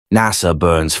NASA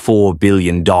burns $4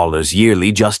 billion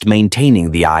yearly just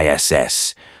maintaining the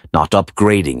ISS, not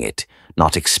upgrading it,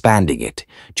 not expanding it,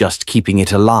 just keeping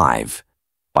it alive.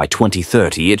 By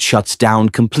 2030, it shuts down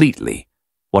completely.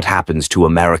 What happens to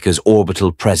America's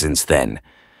orbital presence then?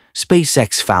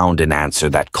 SpaceX found an answer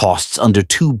that costs under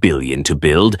 $2 billion to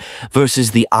build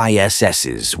versus the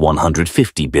ISS's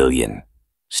 $150 billion.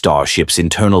 Starship's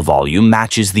internal volume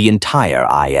matches the entire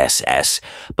ISS,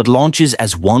 but launches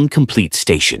as one complete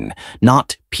station,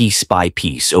 not piece by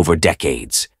piece over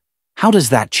decades. How does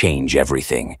that change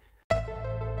everything?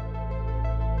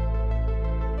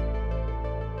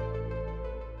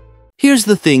 Here's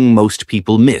the thing most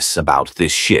people miss about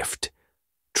this shift.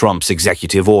 Trump's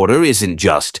executive order isn't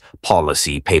just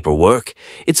policy paperwork,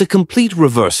 it's a complete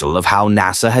reversal of how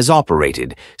NASA has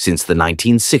operated since the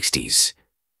 1960s.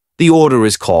 The order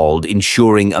is called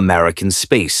Ensuring American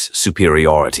Space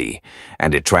Superiority,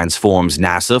 and it transforms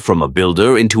NASA from a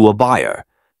builder into a buyer.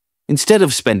 Instead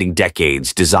of spending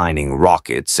decades designing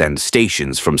rockets and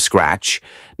stations from scratch,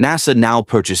 NASA now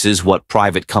purchases what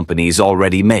private companies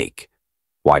already make.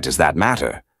 Why does that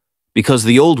matter? Because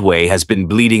the old way has been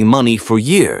bleeding money for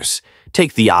years.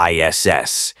 Take the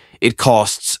ISS. It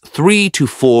costs $3 to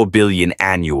 $4 billion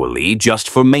annually just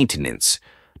for maintenance,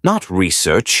 not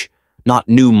research. Not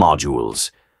new modules,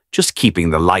 just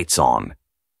keeping the lights on.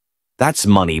 That's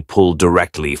money pulled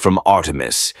directly from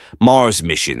Artemis, Mars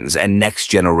missions, and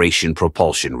next-generation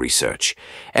propulsion research.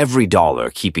 Every dollar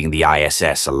keeping the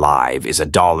ISS alive is a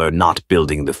dollar not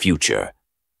building the future.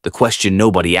 The question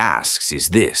nobody asks is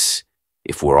this: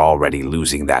 if we're already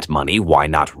losing that money, why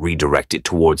not redirect it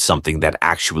towards something that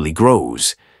actually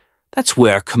grows? That's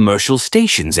where commercial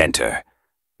stations enter.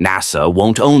 NASA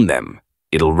won't own them.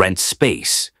 It'll rent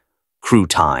space. Crew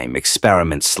time,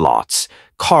 experiment slots,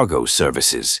 cargo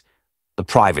services. The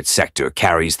private sector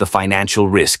carries the financial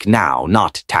risk now,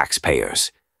 not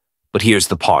taxpayers. But here's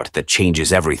the part that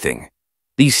changes everything.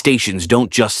 These stations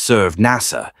don't just serve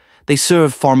NASA. They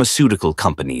serve pharmaceutical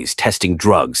companies testing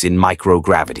drugs in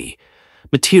microgravity,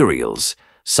 materials,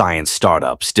 science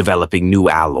startups developing new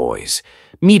alloys,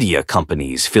 media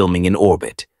companies filming in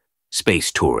orbit,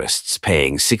 space tourists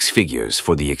paying six figures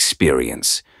for the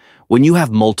experience. When you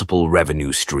have multiple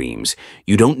revenue streams,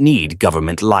 you don't need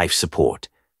government life support.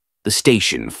 The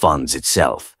station funds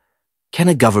itself. Can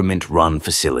a government-run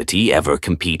facility ever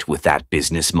compete with that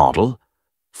business model?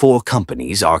 4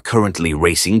 companies are currently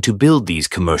racing to build these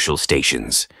commercial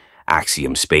stations.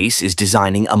 Axiom Space is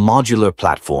designing a modular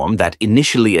platform that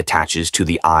initially attaches to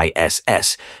the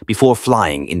ISS before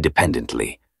flying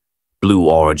independently. Blue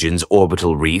Origin's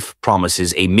orbital reef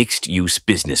promises a mixed-use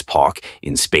business park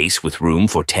in space with room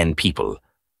for 10 people.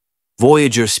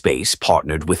 Voyager Space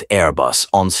partnered with Airbus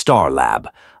on Starlab,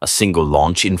 a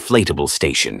single-launch inflatable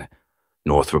station.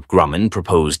 Northrop Grumman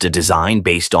proposed a design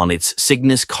based on its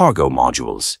Cygnus cargo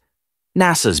modules.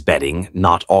 NASA's betting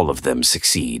not all of them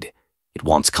succeed. It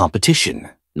wants competition,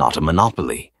 not a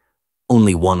monopoly.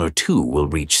 Only 1 or 2 will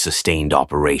reach sustained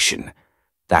operation.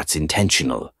 That's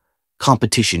intentional.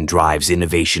 Competition drives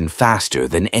innovation faster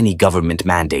than any government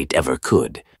mandate ever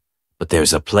could. But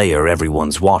there's a player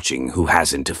everyone's watching who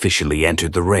hasn't officially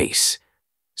entered the race.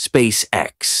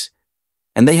 SpaceX.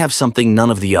 And they have something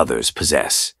none of the others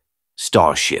possess.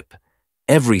 Starship.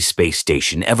 Every space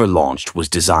station ever launched was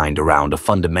designed around a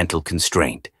fundamental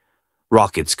constraint.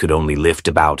 Rockets could only lift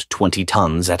about 20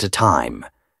 tons at a time.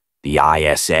 The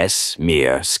ISS,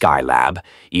 Mir, Skylab,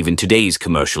 even today's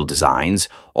commercial designs,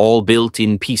 all built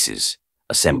in pieces,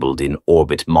 assembled in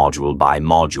orbit module by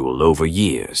module over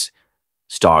years.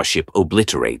 Starship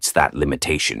obliterates that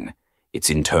limitation.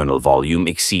 Its internal volume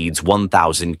exceeds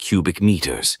 1,000 cubic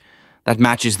meters. That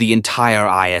matches the entire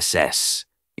ISS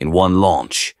in one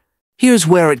launch. Here's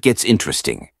where it gets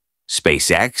interesting.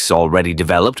 SpaceX already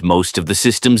developed most of the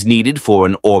systems needed for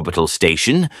an orbital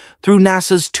station through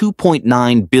NASA's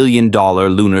 $2.9 billion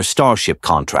Lunar Starship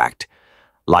contract.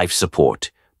 Life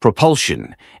support,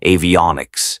 propulsion,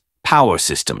 avionics, power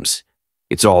systems.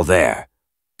 It's all there.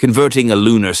 Converting a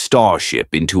lunar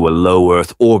starship into a low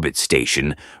Earth orbit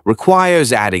station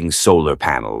requires adding solar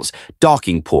panels,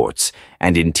 docking ports,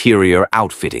 and interior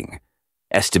outfitting.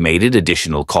 Estimated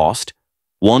additional cost?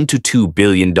 $1 to $2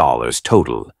 billion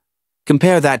total.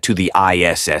 Compare that to the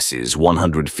ISS's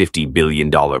 $150 billion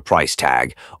price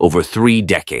tag over 3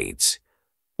 decades.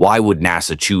 Why would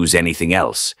NASA choose anything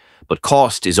else? But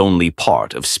cost is only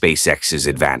part of SpaceX's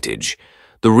advantage.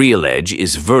 The real edge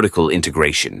is vertical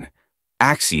integration.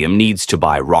 Axiom needs to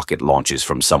buy rocket launches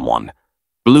from someone.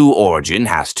 Blue Origin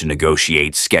has to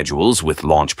negotiate schedules with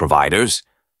launch providers.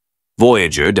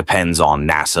 Voyager depends on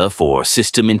NASA for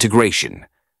system integration.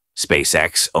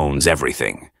 SpaceX owns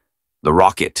everything. The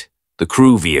rocket, the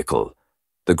crew vehicle,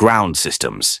 the ground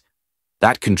systems.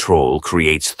 That control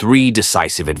creates three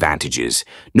decisive advantages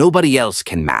nobody else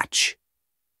can match.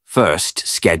 First,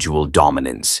 schedule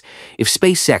dominance. If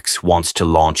SpaceX wants to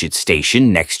launch its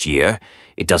station next year,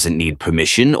 it doesn't need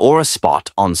permission or a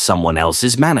spot on someone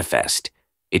else's manifest.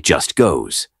 It just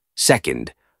goes.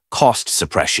 Second, cost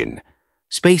suppression.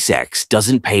 SpaceX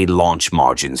doesn't pay launch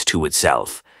margins to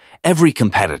itself. Every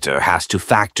competitor has to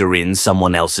factor in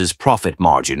someone else's profit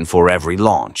margin for every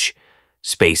launch.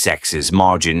 SpaceX's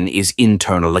margin is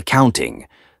internal accounting.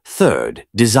 Third,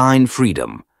 design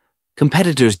freedom.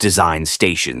 Competitors design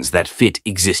stations that fit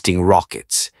existing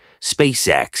rockets.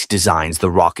 SpaceX designs the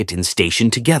rocket and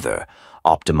station together,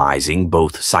 optimizing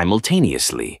both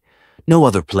simultaneously. No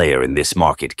other player in this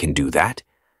market can do that.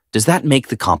 Does that make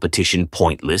the competition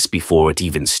pointless before it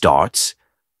even starts?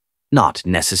 Not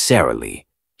necessarily.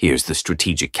 Here's the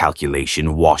strategic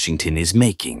calculation Washington is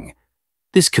making.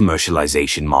 This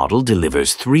commercialization model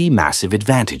delivers three massive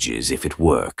advantages if it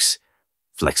works.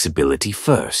 Flexibility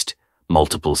first.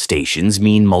 Multiple stations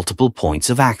mean multiple points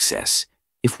of access.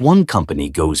 If one company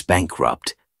goes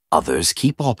bankrupt, others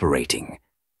keep operating.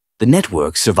 The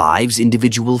network survives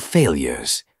individual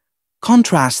failures.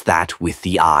 Contrast that with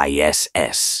the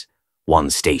ISS. One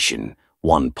station,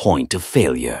 one point of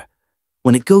failure.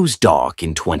 When it goes dark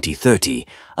in 2030,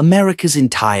 America's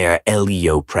entire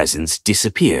LEO presence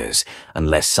disappears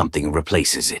unless something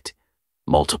replaces it.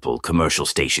 Multiple commercial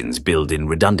stations build in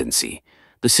redundancy.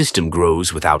 The system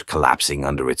grows without collapsing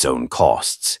under its own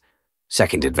costs.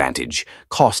 Second advantage,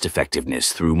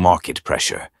 cost-effectiveness through market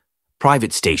pressure.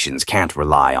 Private stations can't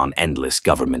rely on endless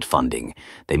government funding.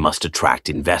 They must attract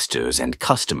investors and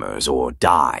customers or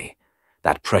die.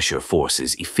 That pressure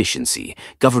forces efficiency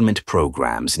government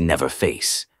programs never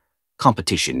face.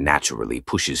 Competition naturally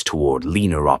pushes toward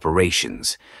leaner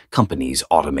operations. Companies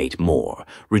automate more,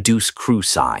 reduce crew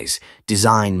size,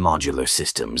 design modular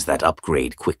systems that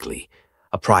upgrade quickly.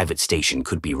 A private station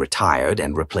could be retired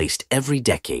and replaced every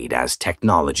decade as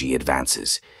technology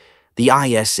advances. The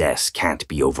ISS can't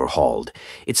be overhauled.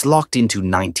 It's locked into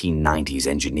 1990s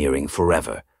engineering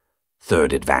forever.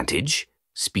 Third advantage,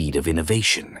 speed of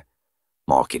innovation.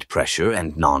 Market pressure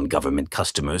and non-government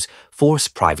customers force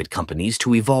private companies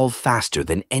to evolve faster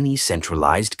than any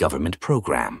centralized government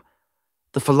program.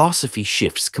 The philosophy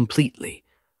shifts completely.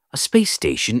 A space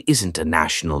station isn't a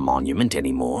national monument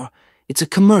anymore. It's a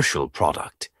commercial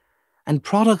product. And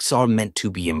products are meant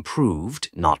to be improved,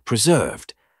 not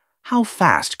preserved. How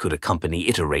fast could a company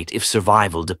iterate if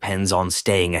survival depends on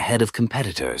staying ahead of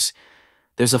competitors?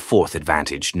 There's a fourth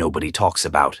advantage nobody talks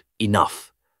about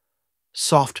enough.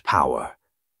 Soft power.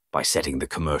 By setting the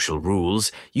commercial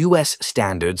rules, U.S.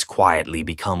 standards quietly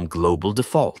become global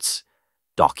defaults.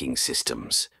 Docking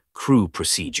systems, crew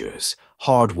procedures,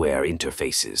 hardware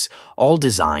interfaces, all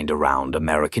designed around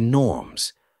American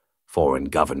norms. Foreign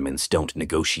governments don't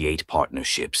negotiate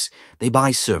partnerships. They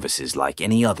buy services like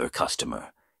any other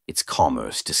customer. It's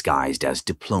commerce disguised as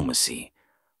diplomacy.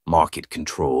 Market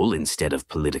control instead of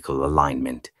political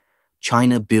alignment.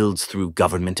 China builds through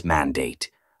government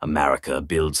mandate. America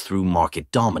builds through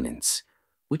market dominance.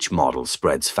 Which model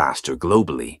spreads faster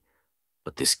globally?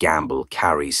 But this gamble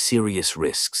carries serious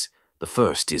risks. The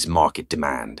first is market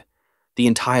demand. The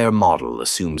entire model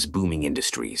assumes booming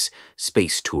industries,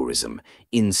 space tourism,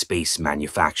 in-space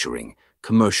manufacturing,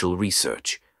 commercial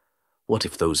research. What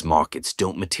if those markets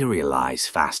don't materialize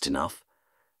fast enough?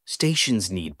 Stations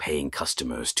need paying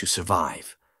customers to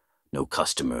survive. No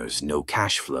customers, no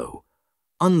cash flow.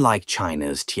 Unlike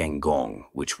China's Tiangong,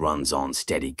 which runs on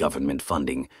steady government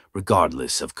funding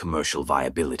regardless of commercial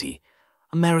viability,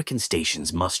 American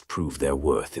stations must prove their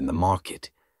worth in the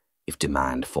market. If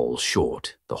demand falls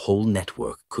short, the whole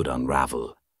network could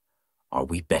unravel. Are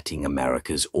we betting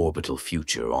America's orbital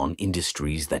future on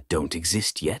industries that don't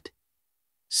exist yet?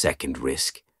 Second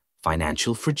risk,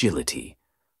 financial fragility.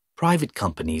 Private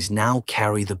companies now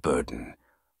carry the burden.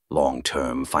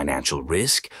 Long-term financial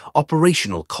risk,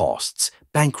 operational costs,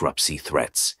 bankruptcy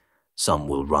threats. Some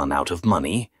will run out of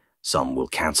money, some will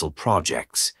cancel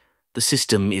projects. The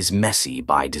system is messy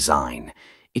by design.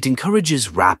 It encourages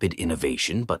rapid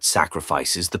innovation but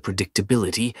sacrifices the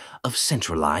predictability of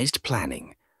centralized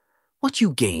planning. What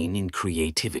you gain in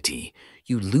creativity,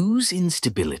 you lose in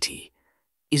stability.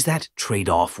 Is that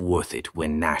trade-off worth it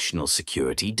when national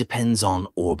security depends on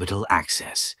orbital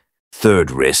access?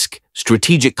 Third risk,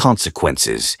 strategic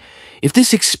consequences. If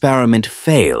this experiment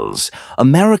fails,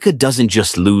 America doesn't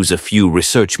just lose a few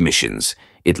research missions,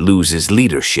 it loses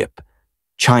leadership.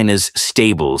 China's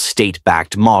stable,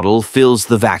 state-backed model fills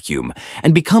the vacuum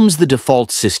and becomes the default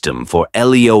system for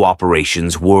LEO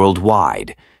operations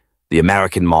worldwide. The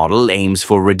American model aims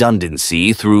for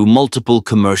redundancy through multiple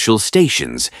commercial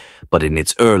stations, but in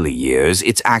its early years,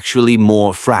 it's actually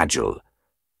more fragile.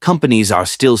 Companies are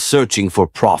still searching for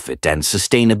profit and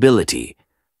sustainability.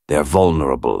 They're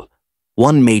vulnerable.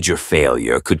 One major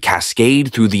failure could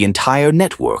cascade through the entire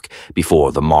network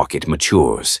before the market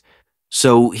matures.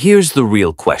 So here's the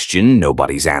real question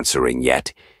nobody's answering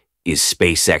yet. Is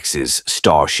SpaceX's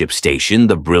Starship station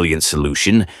the brilliant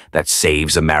solution that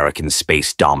saves American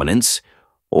space dominance?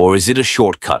 Or is it a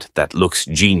shortcut that looks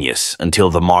genius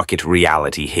until the market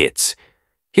reality hits?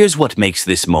 Here's what makes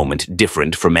this moment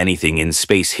different from anything in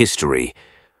space history.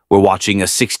 We're watching a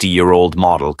 60-year-old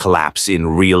model collapse in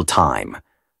real time.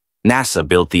 NASA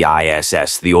built the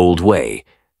ISS the old way,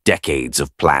 decades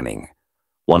of planning.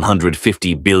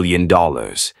 $150 billion,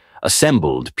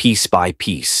 assembled piece by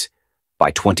piece. By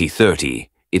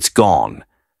 2030, it's gone,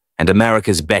 and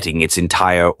America's betting its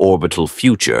entire orbital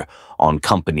future on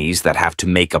companies that have to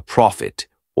make a profit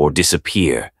or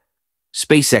disappear.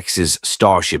 SpaceX's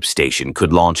Starship station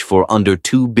could launch for under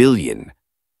 $2 billion.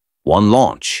 One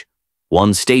launch,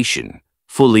 one station,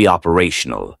 fully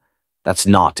operational. That's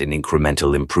not an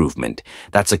incremental improvement.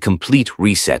 That's a complete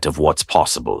reset of what's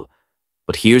possible.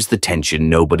 But here's the tension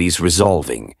nobody's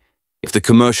resolving. If the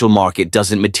commercial market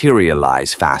doesn't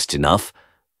materialize fast enough,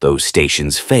 those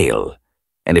stations fail.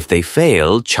 And if they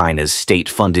fail, China's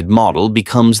state-funded model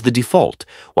becomes the default,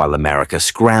 while America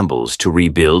scrambles to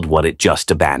rebuild what it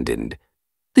just abandoned.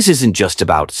 This isn't just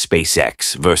about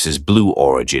SpaceX versus Blue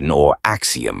Origin or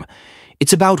Axiom.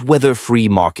 It's about whether free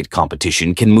market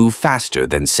competition can move faster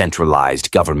than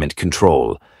centralized government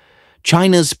control.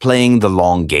 China's playing the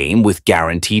long game with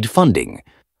guaranteed funding.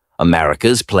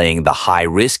 America's playing the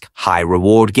high-risk,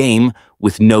 high-reward game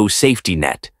with no safety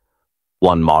net.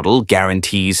 One model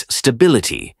guarantees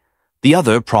stability. The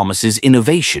other promises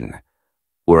innovation.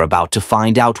 We're about to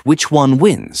find out which one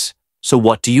wins. So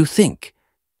what do you think?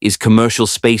 Is commercial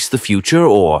space the future,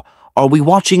 or are we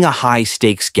watching a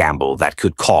high-stakes gamble that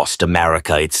could cost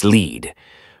America its lead?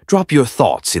 Drop your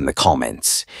thoughts in the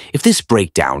comments. If this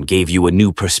breakdown gave you a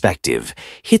new perspective,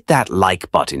 hit that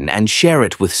like button and share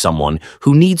it with someone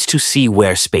who needs to see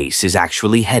where space is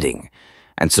actually heading.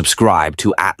 And subscribe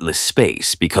to Atlas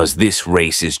Space because this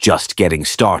race is just getting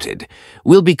started.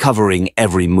 We'll be covering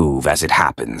every move as it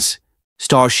happens.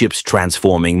 Starship's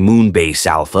transforming Moonbase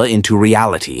Alpha into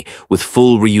reality with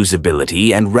full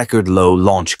reusability and record-low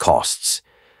launch costs.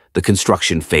 The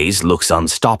construction phase looks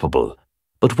unstoppable.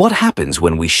 But what happens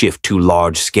when we shift to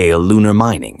large-scale lunar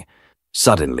mining?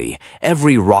 Suddenly,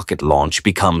 every rocket launch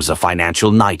becomes a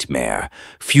financial nightmare.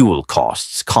 Fuel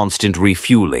costs, constant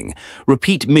refueling,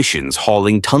 repeat missions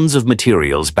hauling tons of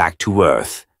materials back to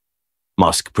Earth.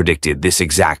 Musk predicted this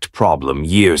exact problem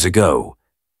years ago.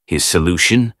 His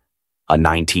solution? A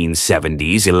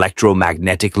 1970s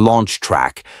electromagnetic launch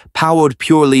track powered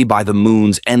purely by the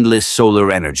moon's endless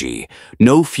solar energy,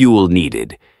 no fuel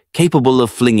needed, capable of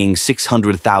flinging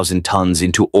 600,000 tons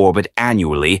into orbit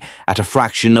annually at a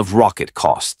fraction of rocket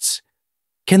costs.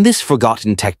 Can this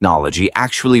forgotten technology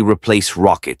actually replace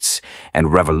rockets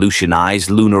and revolutionize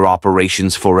lunar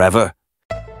operations forever?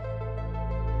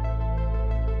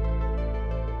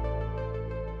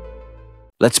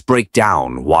 Let's break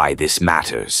down why this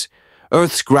matters.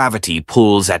 Earth's gravity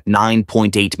pulls at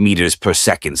 9.8 meters per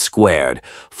second squared,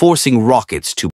 forcing rockets to